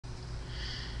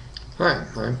Hi,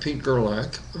 I'm Pete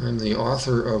Gerlach. I'm the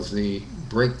author of the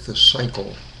Break the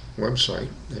Cycle website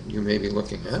that you may be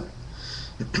looking at.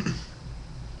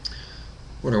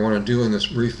 What I want to do in this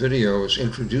brief video is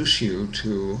introduce you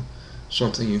to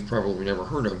something you've probably never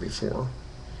heard of before,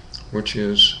 which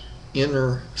is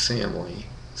inner family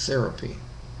therapy.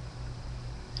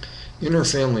 Inner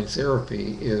family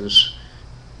therapy is,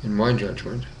 in my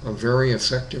judgment, a very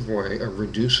effective way of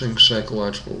reducing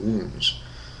psychological wounds,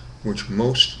 which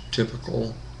most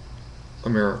typical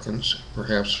Americans,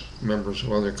 perhaps members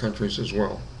of other countries as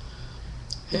well,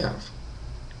 have.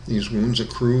 These wounds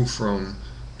accrue from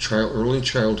early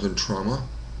childhood trauma.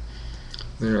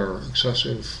 They are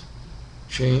excessive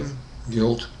shame,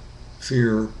 guilt,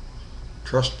 fear,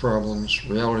 trust problems,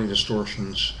 reality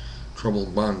distortions, trouble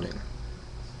bonding.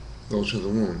 Those are the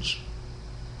wounds.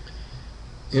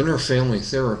 Inner family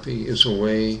therapy is a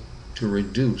way to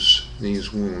reduce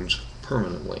these wounds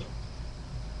permanently.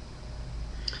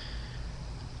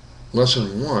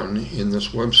 Lesson 1 in this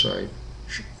website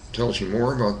tells you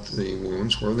more about the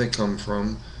wounds, where they come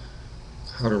from,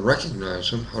 how to recognize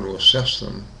them, how to assess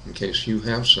them, in case you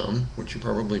have some, which you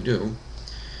probably do,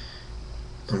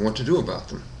 and what to do about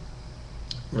them.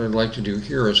 What I'd like to do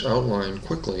here is outline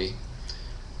quickly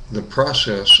the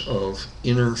process of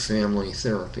inner family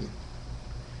therapy.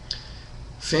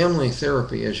 Family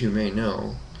therapy, as you may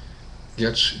know,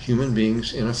 gets human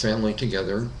beings in a family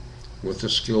together with a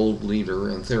skilled leader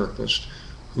and therapist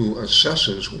who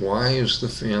assesses why is the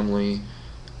family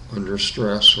under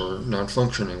stress or not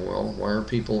functioning well. Why are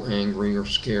people angry or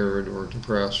scared or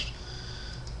depressed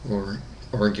or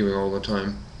arguing all the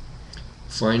time?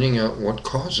 Finding out what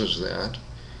causes that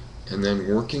and then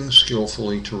working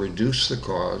skillfully to reduce the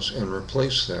cause and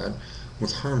replace that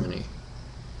with harmony.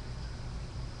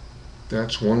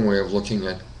 That's one way of looking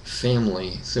at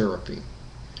family therapy.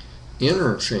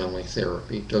 Inner family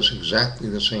therapy does exactly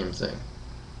the same thing.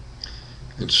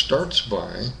 It starts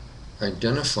by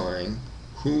identifying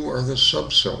who are the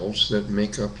subselves that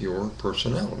make up your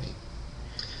personality.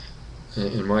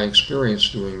 In my experience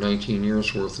doing 19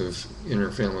 years worth of inner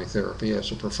family therapy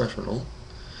as a professional,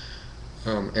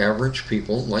 average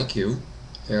people like you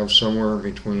have somewhere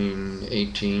between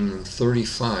 18 and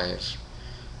 35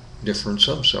 different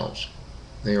subselves.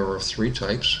 They are of 3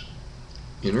 types.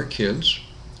 Inner kids,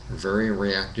 very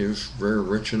reactive, very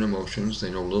rich in emotions,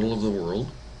 they know little of the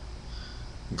world.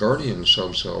 Guardian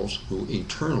subselves, who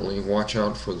eternally watch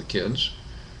out for the kids,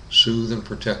 soothe and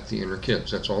protect the inner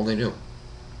kids. That's all they do.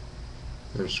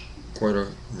 There's quite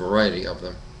a variety of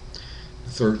them.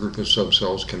 The third group of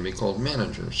subselves can be called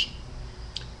managers,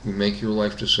 who make your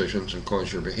life decisions and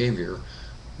cause your behavior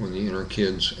when the inner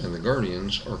kids and the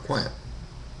guardians are quiet.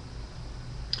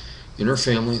 Inner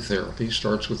family therapy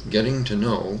starts with getting to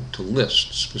know, to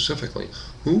list specifically,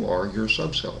 who are your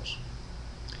subselves.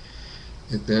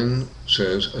 It then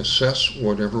says assess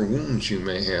whatever wounds you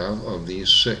may have of these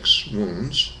 6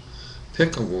 wounds,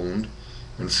 pick a wound,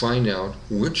 and find out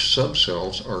which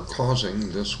subselves are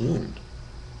causing this wound.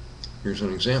 Here's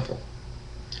an example.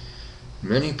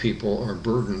 Many people are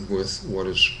burdened with what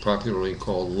is popularly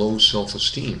called low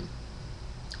self-esteem,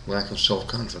 lack of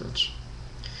self-confidence.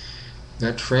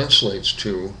 That translates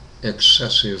to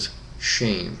excessive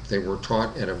shame. They were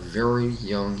taught at a very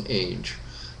young age.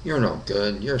 You're no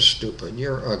good, you're stupid,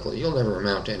 you're ugly, you'll never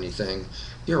amount to anything,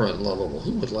 you're unlovable,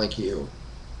 who would like you?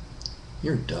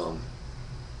 You're dumb.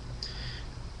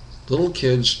 Little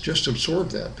kids just absorb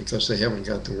that because they haven't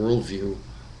got the worldview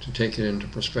to take it into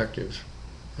perspective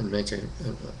and make a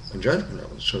judgment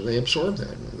of it. So they absorb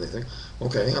that and they think,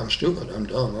 okay, I'm stupid, I'm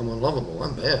dumb, I'm unlovable,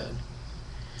 I'm bad.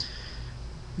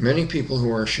 Many people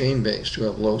who are shame-based, who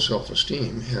have low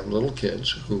self-esteem, have little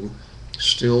kids who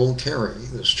still carry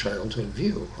this childhood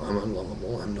view. I'm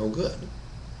unlovable, I'm no good.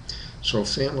 So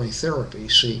family therapy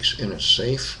seeks, in a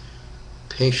safe,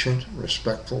 patient,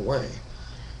 respectful way,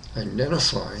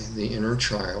 identify the inner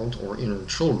child or inner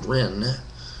children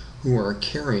who are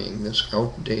carrying this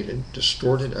outdated,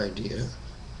 distorted idea,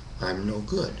 I'm no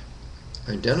good.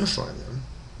 Identify them.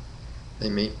 They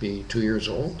may be 2 years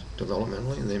old,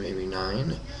 developmentally, they may be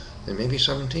 9, they may be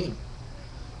 17.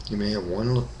 You may have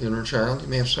one inner child, you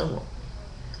may have several.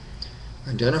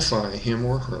 Identify him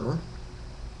or her,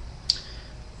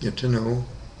 get to know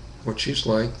what she's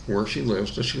like, where she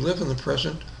lives. Does she live in the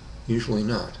present? Usually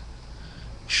not.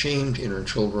 Shamed inner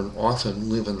children often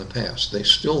live in the past. They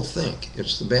still think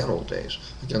it's the bad old days.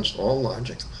 Against all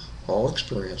logic, all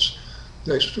experience,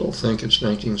 they still think it's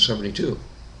 1972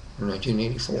 or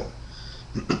 1984.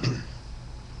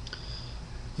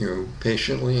 You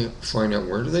patiently find out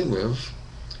where do they live.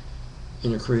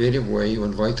 In a creative way, you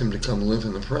invite them to come live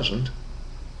in the present.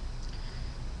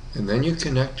 And then you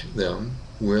connect them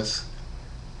with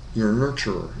your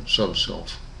nurturer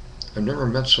sub-self. I've never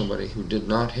met somebody who did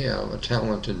not have a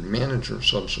talented manager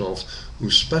sub-self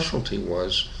whose specialty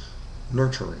was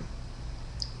nurturing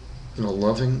in a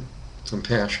loving,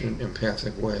 compassionate,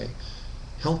 empathic way,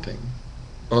 helping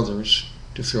others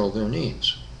to fill their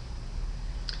needs.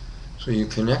 So you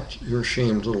connect your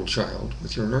shamed little child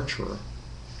with your nurturer.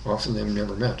 Often they've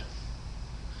never met.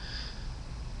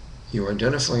 You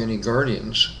identify any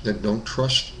guardians that don't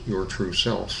trust your true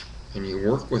self, and you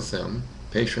work with them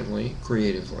patiently,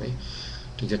 creatively,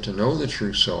 to get to know the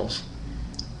true self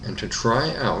and to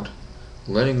try out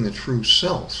letting the true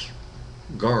self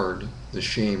guard the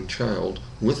shamed child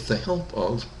with the help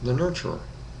of the nurturer.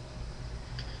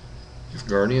 If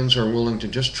guardians are willing to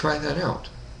just try that out,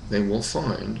 they will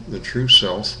find the true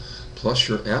self plus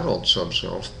your adult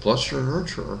sub-self plus your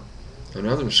nurturer and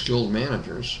other skilled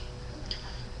managers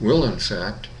will in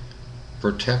fact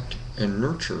protect and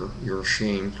nurture your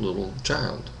shamed little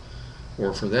child,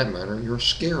 or for that matter, your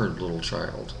scared little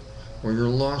child, or your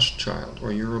lost child,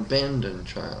 or your abandoned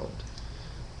child.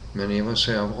 Many of us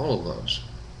have all of those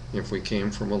if we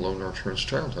came from a low nurturance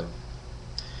childhood.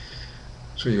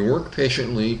 So you work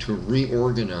patiently to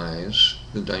reorganize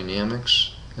the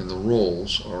dynamics and the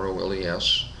roles,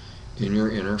 ROLES, in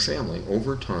your inner family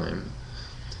over time.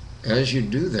 As you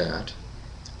do that,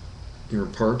 your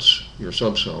parts, your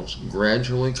sub-selves,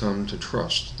 gradually come to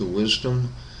trust the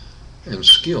wisdom and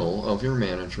skill of your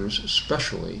managers,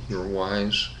 especially your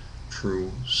wise,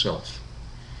 true self.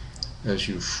 As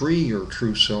you free your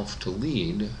true self to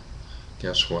lead,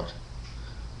 guess what?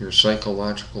 Your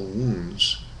psychological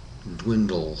wounds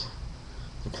dwindle.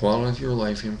 The quality of your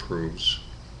life improves,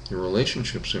 your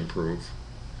relationships improve,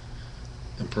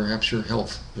 and perhaps your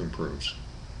health improves.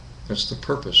 That's the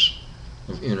purpose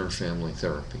of inner family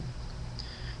therapy.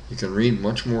 You can read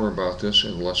much more about this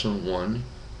in Lesson 1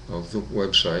 of the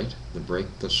website, the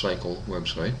Break the Cycle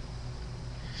website.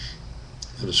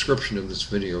 The description of this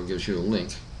video gives you a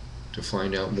link to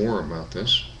find out more about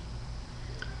this.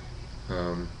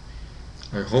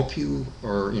 I hope you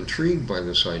are intrigued by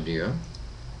this idea.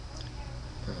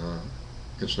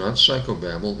 It's not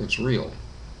psychobabble, it's real.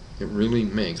 It really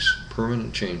makes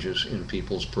permanent changes in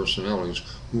people's personalities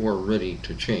who are ready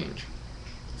to change.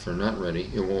 If they're not ready,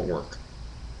 it won't work.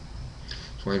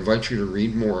 So I invite you to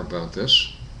read more about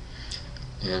this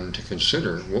and to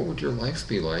consider what would your life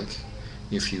be like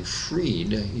if you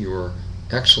freed your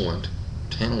excellent,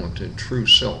 talented, true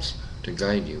self to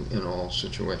guide you in all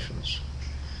situations.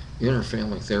 Inner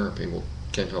family therapy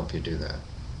can help you do that.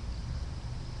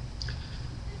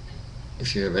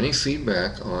 If you have any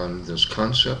feedback on this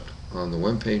concept on the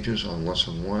web pages on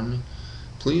Lesson 1,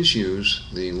 please use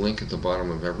the link at the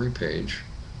bottom of every page,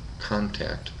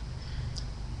 Contact.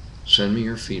 Send me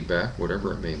your feedback,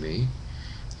 whatever it may be.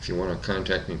 If you want to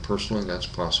contact me personally, that's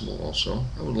possible also.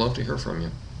 I would love to hear from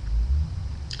you.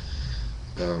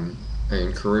 I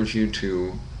encourage you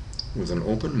to, with an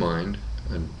open mind,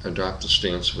 adopt the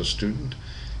stance of a student,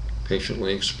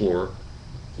 patiently explore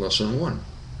Lesson 1.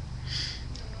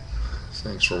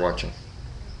 Thanks for watching.